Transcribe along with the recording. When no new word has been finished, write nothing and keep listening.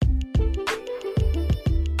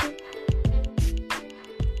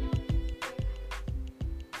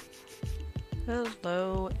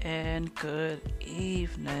Hello and good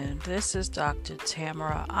evening. This is Dr.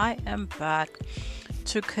 Tamara. I am back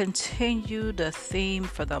to continue the theme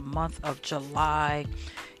for the month of July.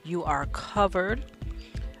 You are covered.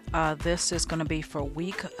 This is going to be for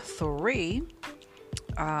week 3.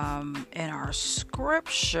 And our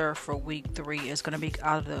scripture for week 3 is going to be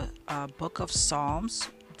out of the book of Psalms,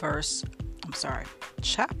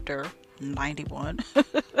 chapter 91,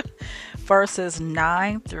 verses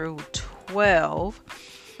 9 through 12,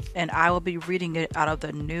 and I will be reading it out of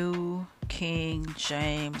the New King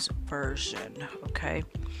James Version, okay?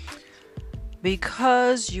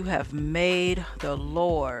 Because you have made the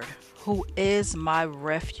Lord, who is my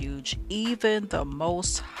refuge, even the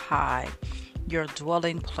Most High, your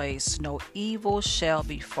dwelling place, no evil shall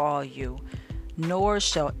befall you, nor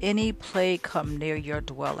shall any plague come near your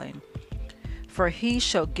dwelling. For he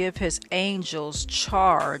shall give his angels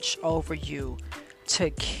charge over you,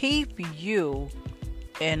 to keep you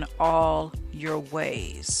in all your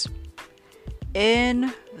ways.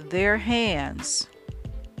 In their hands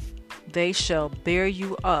they shall bear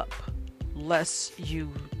you up, lest you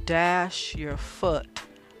dash your foot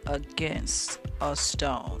against a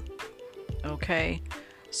stone. Okay,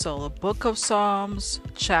 so the book of Psalms,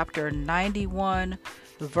 chapter 91,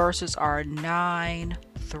 the verses are 9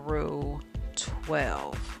 through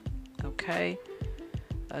 12. Okay,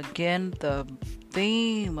 again, the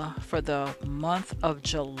theme for the month of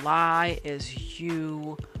July is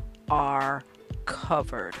you are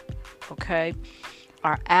covered. Okay,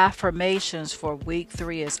 our affirmations for week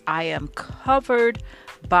 3 is I am covered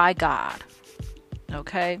by God.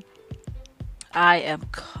 Okay, I am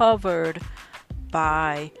covered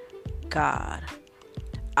by God.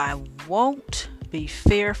 I won't be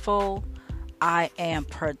fearful. I am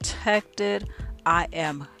protected. I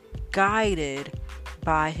am guided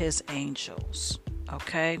by his angels.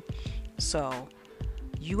 Okay, so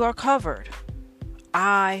you are covered.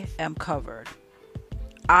 I am covered.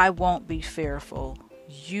 I won't be fearful.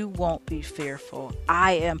 You won't be fearful.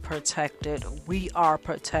 I am protected. We are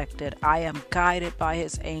protected. I am guided by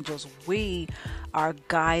his angels. We are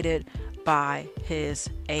guided by his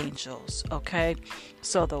angels. Okay,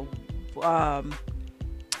 so the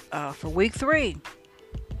for week 3,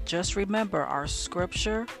 just remember our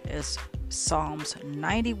scripture is Psalms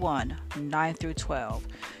 91, 9 through 12.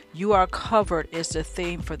 You are covered is the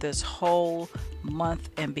theme for this whole month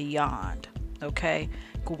and beyond. Okay,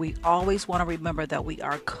 we always want to remember that we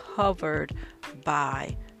are covered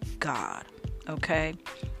by God. Okay,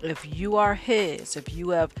 if you are his, if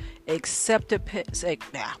you have accepted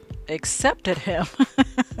him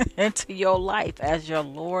into your life as your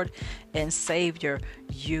Lord and Savior,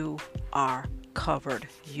 you are covered.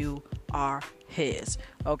 You are his.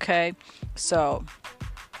 Okay, so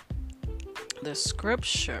the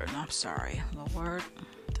scripture, Lord,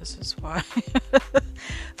 this is why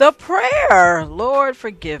the prayer, Lord,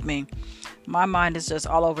 forgive me. My mind is just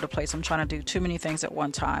all over the place. I'm trying to do too many things at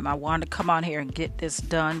one time. I wanted to come on here and get this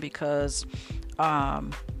done because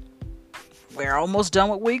we're almost done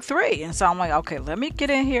with week 3. And so I'm like, okay, let me get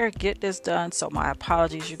in here, get this done. So my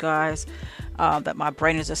apologies, you guys, that my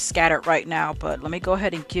brain is just scattered right now. But let me go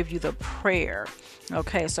ahead and give you the prayer.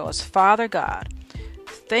 Okay, so it's Father God,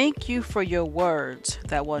 thank you for your words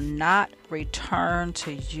that will not return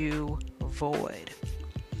to you void.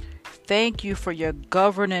 Thank you for your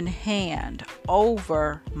governing hand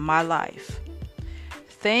over my life.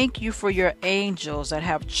 Thank you for your angels that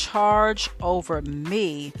have charge over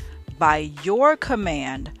me by your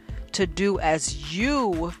command to do as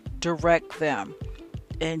you direct them.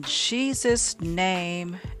 In Jesus'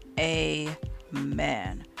 name,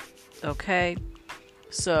 amen. Okay,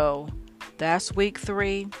 so that's week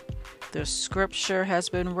 3. The scripture has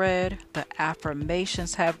been read, the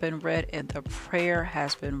affirmations have been read, and the prayer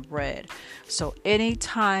has been read. So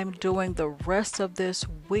anytime during the rest of this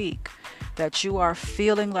week that you are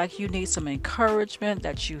feeling like you need some encouragement,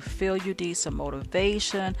 that you feel you need some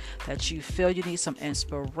motivation, that you feel you need some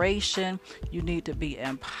inspiration, you need to be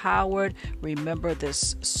empowered, remember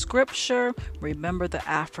this scripture, remember the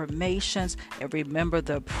affirmations, and remember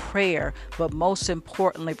the prayer. But most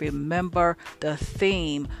importantly, remember the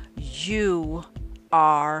theme, you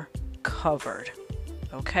are covered.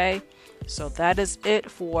 Okay, so that is it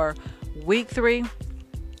for week 3.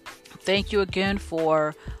 Thank you again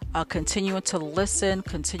for continuing to listen,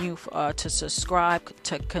 continue to subscribe,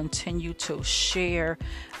 to continue to share,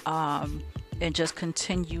 and just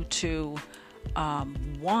continue to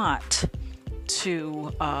want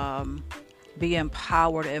to be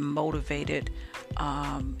empowered and motivated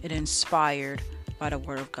and inspired by the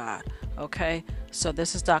Word of God. Okay, so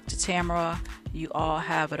this is Dr. Tamara, You all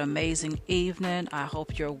have an amazing evening. I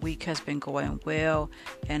hope your week has been going well,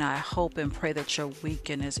 and I hope and pray that your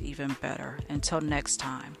weekend is even better. Until next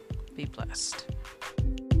time, be blessed.